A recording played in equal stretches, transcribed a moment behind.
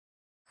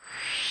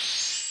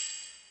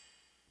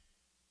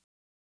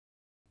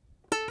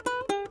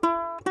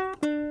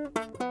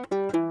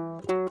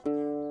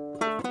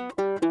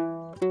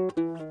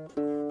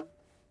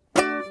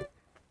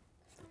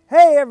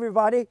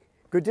everybody,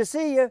 good to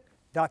see you.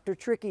 Dr.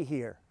 Trikki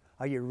here.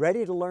 Are you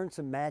ready to learn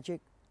some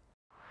magic?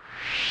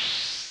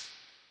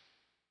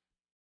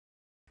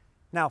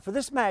 Now for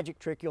this magic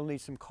trick you'll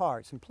need some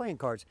cards, some playing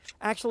cards.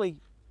 Actually,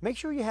 make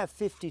sure you have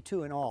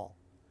 52 in all.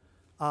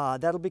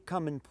 That'll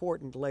become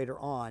important later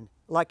on.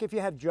 Like if you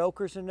have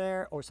jokers in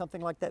there or something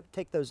like that,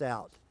 take those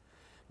out.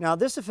 Now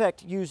this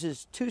effect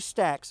uses 2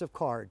 stacks of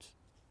cards.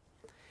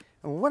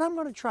 And what I'm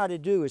going to try to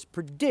do is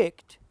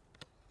predict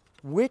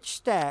which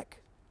stack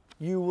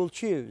you will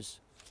choose.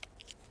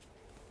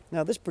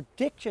 Now this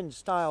prediction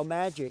style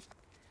magic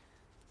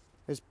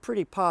is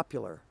pretty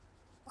popular.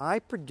 I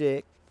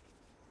predict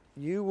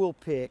you will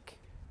pick,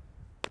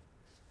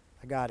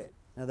 I got it.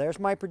 Now there's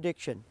my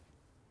prediction.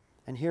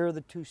 And here are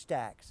the 2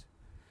 stacks.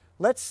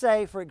 Let's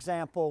say, for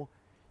example,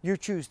 you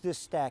choose this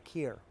stack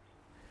here.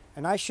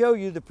 And I show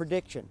you the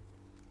prediction.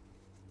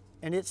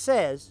 And it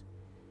says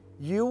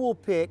you will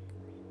pick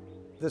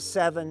the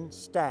 7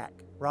 stack,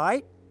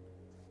 right?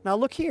 Now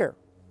look here.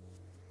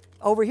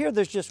 Over here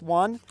there's just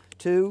 1,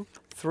 2,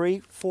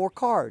 3, 4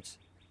 cards.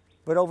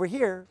 But over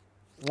here,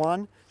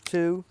 1,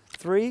 2,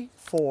 3,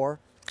 4,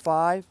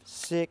 5,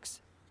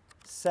 6,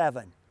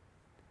 7.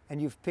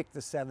 And you've picked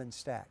the 7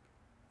 stack.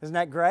 Isn't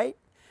that great?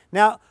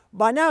 Now,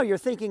 by now you're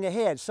thinking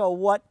ahead. So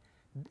what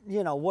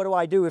do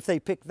I do if they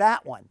pick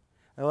that one?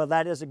 Well,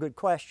 that is a good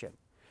question.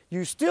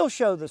 You still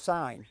show the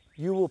sign.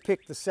 You will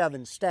pick the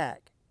 7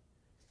 stack.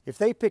 If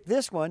they pick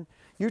this one,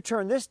 you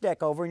turn this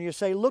deck over and you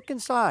say, look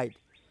inside.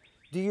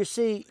 Do you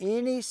see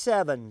any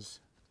 7s?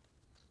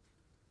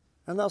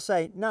 And they'll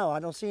say, no, I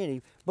don't see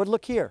any. But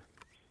look here.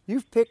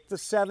 You've picked the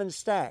 7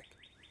 stack.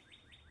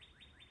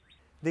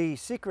 The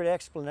secret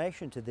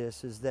explanation to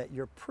this is that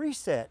your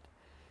preset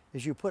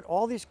is you put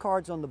all these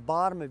cards on the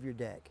bottom of your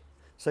deck.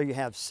 So you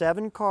have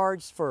 7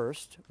 cards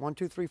first, 1,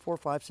 2, 3, 4,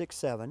 5, 6,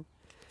 7.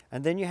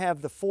 And then you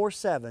have the 4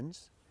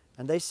 7s,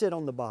 and they sit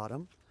on the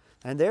bottom.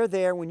 And they're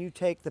there when you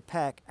take the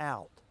pack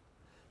out.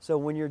 So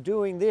when you're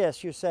doing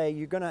this, you say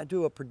you're going to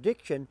do a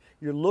prediction.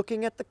 You're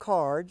looking at the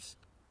cards.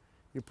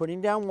 You're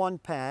putting down 1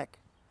 pack.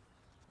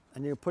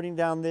 And you're putting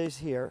down these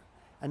here.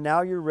 And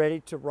now you're ready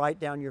to write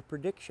down your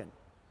prediction.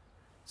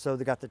 So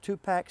they got the 2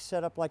 packs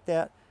set up like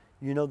that.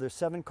 You know there's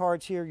 7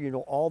 cards here. You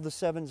know all the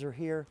 7s are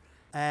here.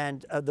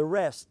 And the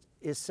rest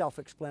is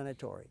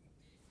self-explanatory.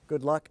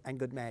 Good luck and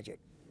good magic.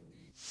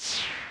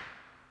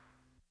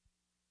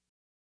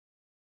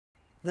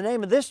 The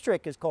name of this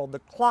trick is called the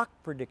clock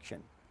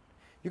prediction.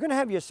 You're going to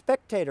have your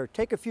spectator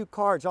take a few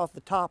cards off the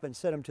top and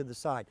set them to the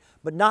side,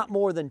 but not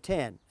more than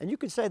 10. And you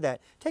can say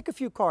that. Take a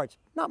few cards,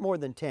 not more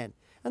than 10.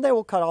 And they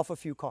will cut off a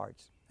few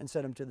cards and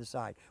set them to the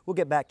side. We'll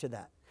get back to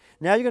that.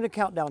 Now you're going to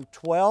count down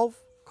 12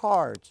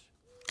 cards.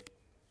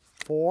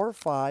 4,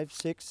 5,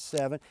 6,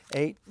 7,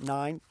 8,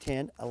 9,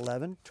 10,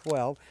 11,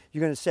 12.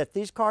 You're going to set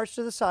these cards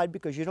to the side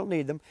because you don't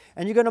need them.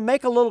 And you're going to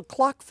make a little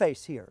clock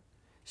face here.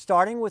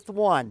 Starting with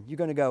 1, you're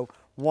going to go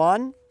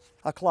 1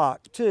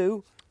 o'clock,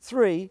 2,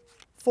 3,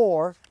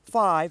 4,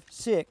 5,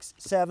 6,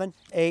 7,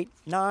 8,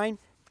 9,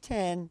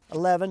 10,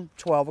 11,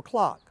 12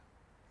 o'clock.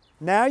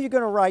 Now you're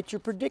going to write your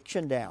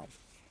prediction down.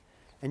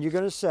 And you're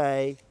going to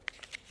say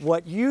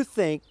what you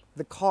think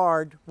the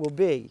card will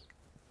be.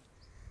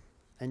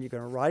 And you're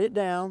going to write it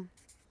down,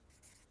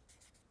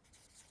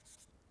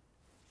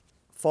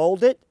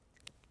 fold it,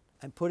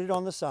 and put it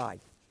on the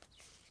side.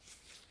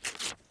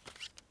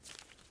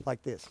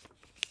 Like this.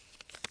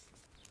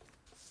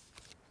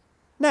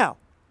 Now,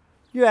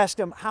 you ask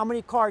them, how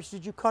many cards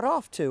did you cut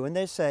off to? And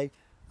they say,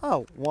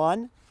 oh,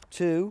 1,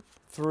 2,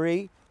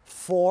 3,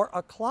 4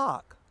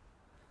 o'clock.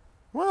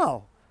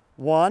 Wow,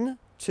 1,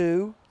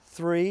 2,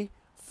 3,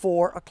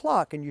 4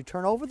 o'clock. And you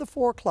turn over the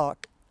 4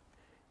 o'clock,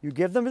 you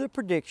give them the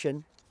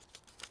prediction,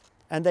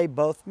 and they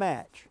both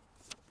match.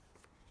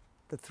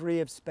 The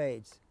 3 of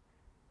spades.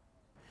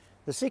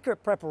 The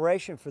secret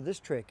preparation for this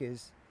trick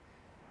is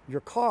your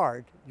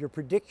card, your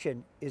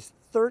prediction, is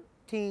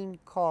 13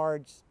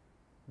 cards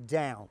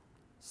down.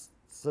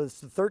 So it's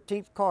the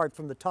 13th card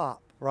from the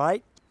top,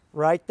 right?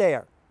 Right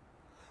there.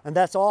 And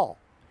that's all.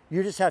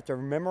 You just have to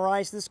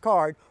memorize this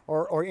card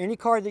or any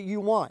card that you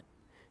want.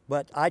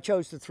 But I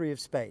chose the 3 of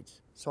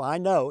spades. So I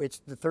know it's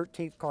the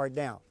 13th card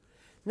down.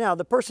 Now,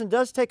 the person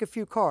does take a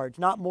few cards,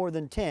 not more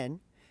than 10,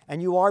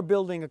 and you are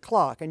building a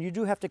clock, and you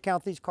do have to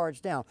count these cards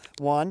down.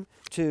 1,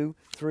 2,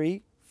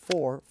 3,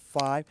 4,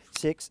 5,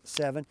 6,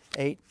 7,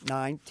 8,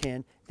 9,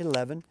 10,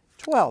 11,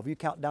 12. You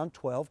count down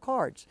 12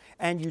 cards,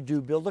 and you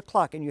do build a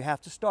clock, and you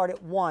have to start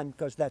at 1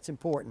 because that's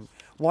important.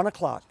 1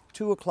 o'clock,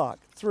 2 o'clock,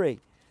 3,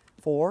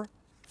 4,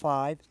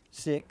 5,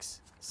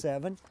 6,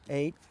 7,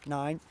 8,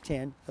 9,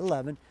 10,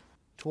 11,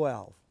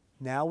 12.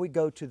 Now we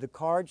go to the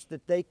cards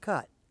that they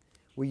cut.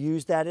 We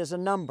use that as a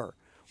number.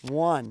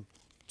 1,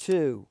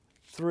 2,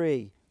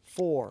 3,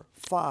 4,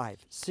 5,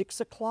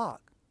 6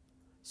 o'clock.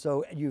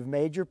 So you've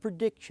made your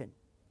prediction.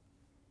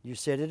 You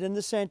set it in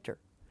the center.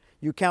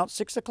 You count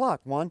 6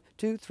 o'clock. 1,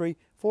 2, 3,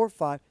 4,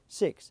 5,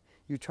 6.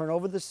 You turn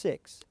over the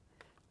 6.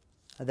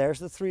 And there's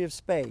the 3 of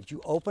spades.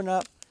 You open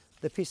up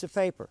the piece of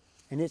paper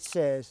and it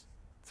says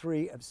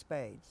 3 of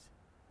spades.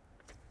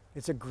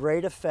 It's a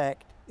great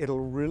effect. It'll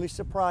really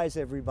surprise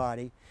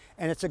everybody.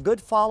 And it's a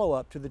good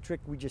follow-up to the trick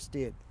we just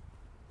did.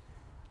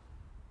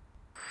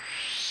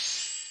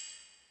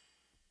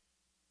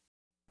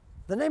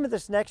 The name of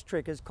this next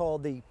trick is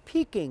called the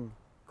peeking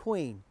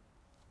queen.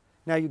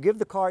 Now you give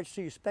the cards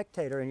to your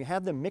spectator and you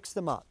have them mix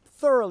them up,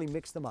 thoroughly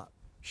mix them up.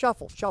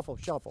 Shuffle, shuffle,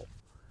 shuffle.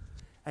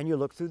 And you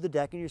look through the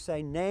deck and you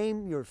say,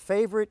 name your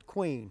favorite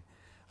queen.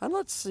 And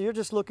you're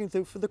just looking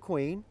through for the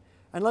queen.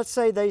 And let's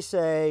say they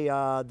say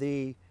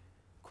the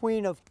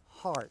Queen of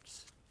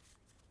Hearts.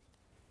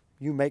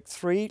 You make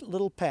 3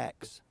 little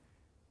packs.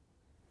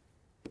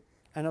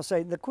 And I'll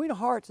say, the Queen of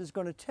Hearts is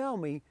going to tell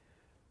me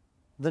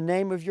the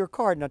name of your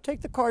card. Now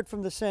take the card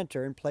from the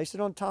center and place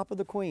it on top of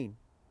the queen.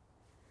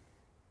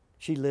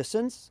 She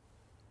listens.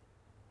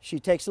 She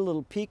takes a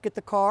little peek at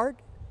the card.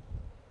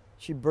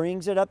 She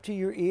brings it up to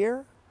your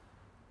ear.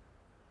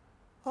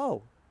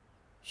 Oh,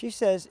 she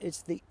says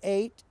it's the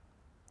 8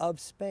 of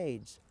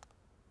spades.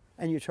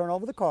 And you turn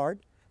over the card,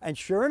 and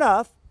sure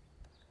enough,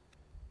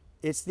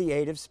 it's the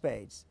 8 of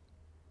spades.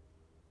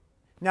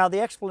 Now, the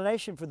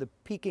explanation for the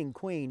peeking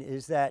queen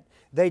is that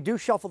they do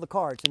shuffle the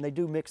cards and they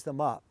do mix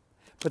them up.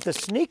 But the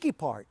sneaky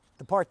part,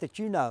 the part that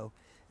you know,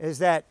 is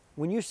that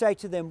when you say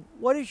to them,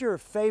 what is your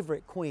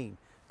favorite queen?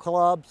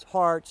 Clubs,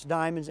 hearts,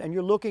 diamonds, and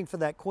you're looking for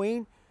that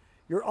queen,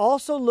 you're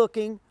also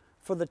looking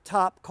for the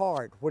top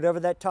card, whatever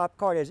that top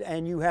card is,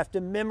 and you have to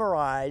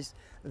memorize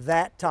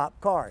that top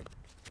card.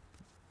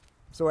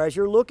 So as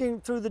you're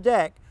looking through the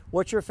deck,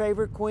 what's your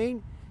favorite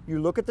queen? You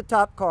look at the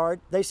top card.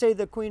 They say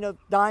the Queen of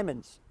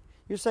Diamonds.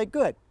 You say,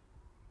 good.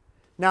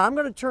 Now I'm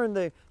going to turn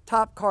the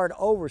top card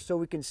over so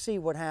we can see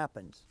what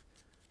happens.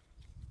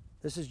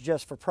 This is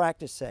just for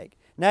practice sake.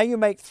 Now you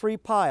make 3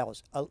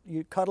 piles.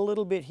 You cut a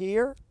little bit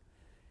here.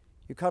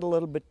 You cut a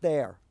little bit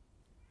there.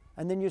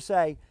 And then you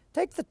say,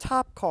 take the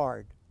top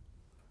card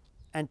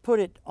and put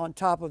it on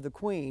top of the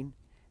queen,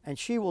 and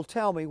she will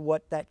tell me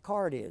what that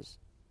card is.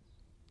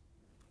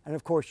 And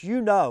of course,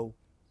 you know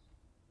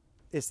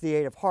it's the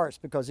 8 of hearts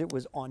because it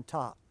was on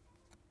top.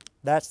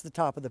 That's the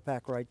top of the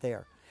pack right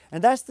there.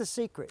 And that's the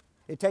secret.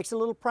 It takes a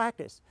little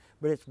practice,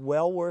 but it's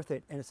well worth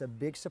it, and it's a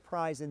big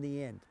surprise in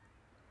the end.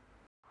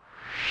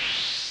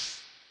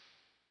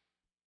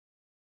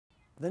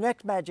 The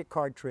next magic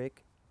card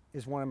trick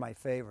is one of my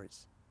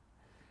favorites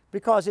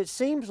because it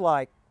seems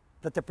like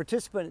that the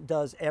participant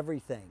does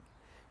everything.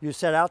 You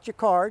set out your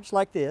cards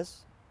like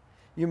this.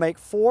 You make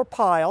 4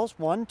 piles,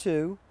 1,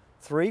 2,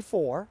 3,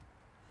 4,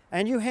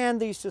 and you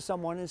hand these to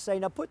someone and say,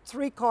 now put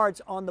 3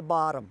 cards on the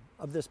bottom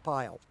of this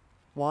pile.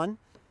 1,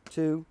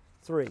 2,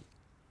 3.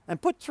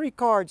 And put 3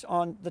 cards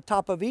on the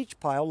top of each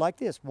pile like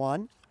this.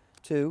 1,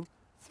 2,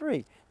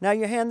 3. Now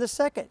you hand the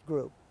second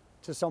group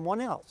to someone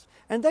else,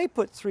 and they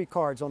put 3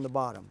 cards on the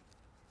bottom.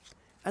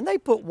 And they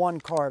put 1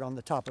 card on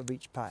the top of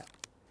each pile.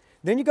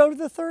 Then you go to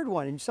the third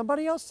one, and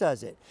somebody else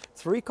does it.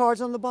 3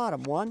 cards on the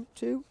bottom. 1,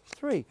 2,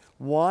 3.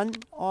 1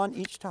 on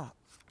each top.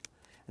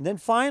 And then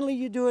finally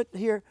you do it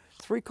here,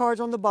 3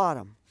 cards on the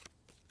bottom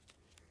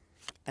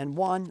and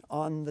 1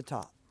 on the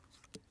top.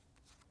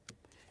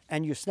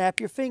 And you snap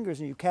your fingers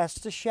and you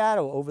cast a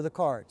shadow over the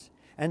cards.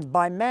 And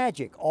by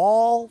magic,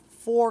 all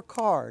 4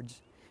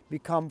 cards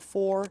become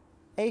 4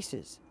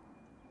 aces.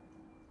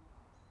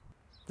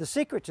 The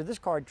secret to this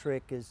card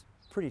trick is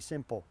pretty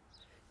simple.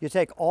 You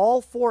take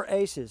all 4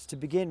 aces to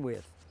begin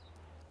with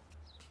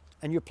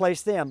and you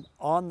place them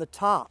on the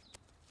top.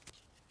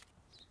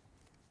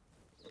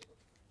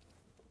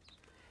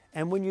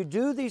 And when you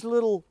do these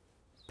little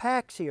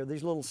packs here,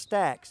 these little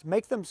stacks,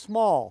 make them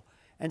small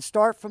and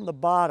start from the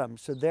bottom.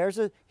 So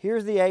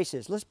here's the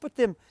aces. Let's put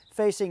them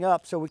facing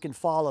up so we can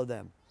follow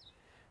them.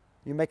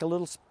 You make a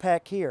little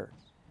pack here.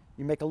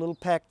 You make a little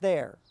pack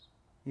there.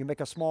 You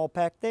make a small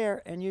pack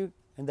there, and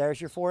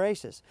there's your 4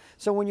 aces.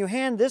 So when you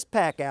hand this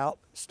pack out,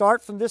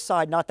 start from this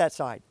side, not that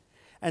side.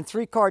 And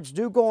 3 cards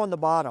do go on the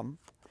bottom,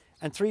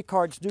 and 3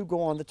 cards do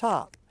go on the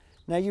top.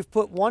 Now you've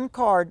put 1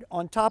 card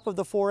on top of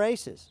the 4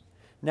 aces.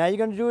 Now you're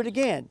going to do it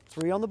again.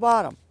 3 on the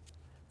bottom,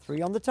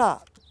 3 on the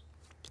top.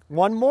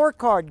 1 more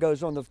card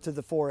goes on to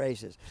the 4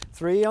 aces.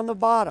 3 on the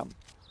bottom,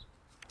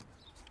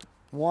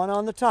 1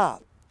 on the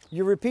top.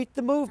 You repeat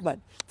the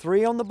movement.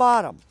 3 on the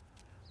bottom,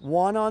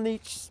 1 on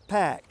each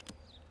pack.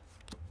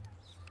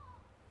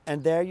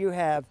 And there you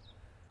have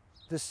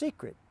the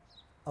secret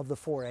of the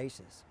 4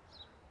 aces.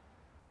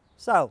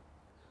 So,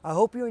 I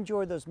hope you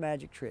enjoyed those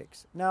magic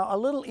tricks. Now, a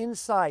little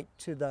insight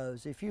to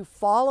those. If you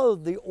follow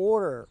the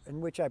order in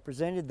which I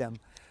presented them,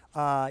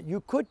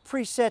 you could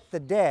preset the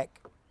deck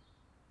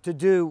to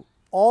do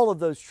all of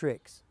those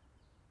tricks.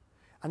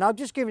 And I'll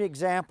just give you an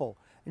example.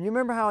 And you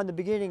remember how in the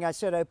beginning I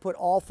said I put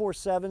all 4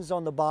 sevens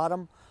on the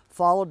bottom,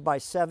 followed by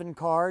 7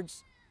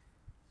 cards?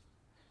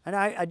 And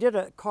I did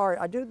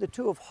the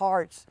 2 of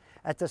hearts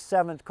at the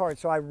 7th card,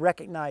 so I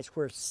recognize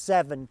where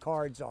 7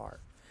 cards are.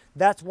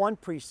 That's one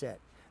preset.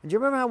 And do you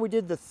remember how we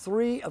did the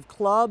 3 of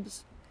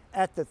clubs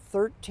at the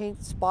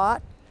 13th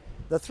spot?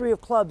 The 3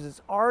 of clubs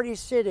is already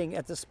sitting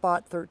at the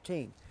spot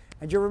 13.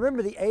 And do you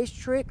remember the ace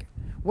trick?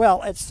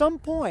 Well, at some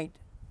point,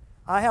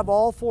 I have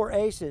all 4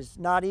 aces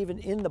not even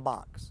in the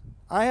box.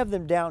 I have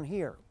them down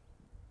here.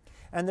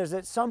 And there's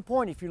at some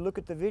point, if you look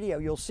at the video,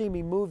 you'll see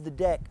me move the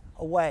deck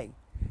away.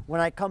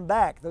 When I come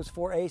back, those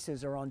 4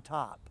 aces are on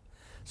top.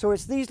 So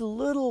it's these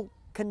little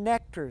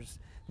connectors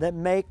that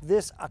make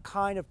this a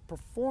kind of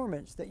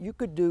performance that you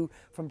could do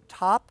from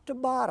top to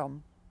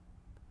bottom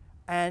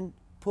and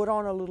put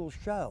on a little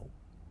show.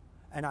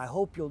 And I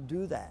hope you'll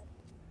do that.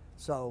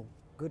 So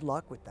good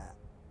luck with that.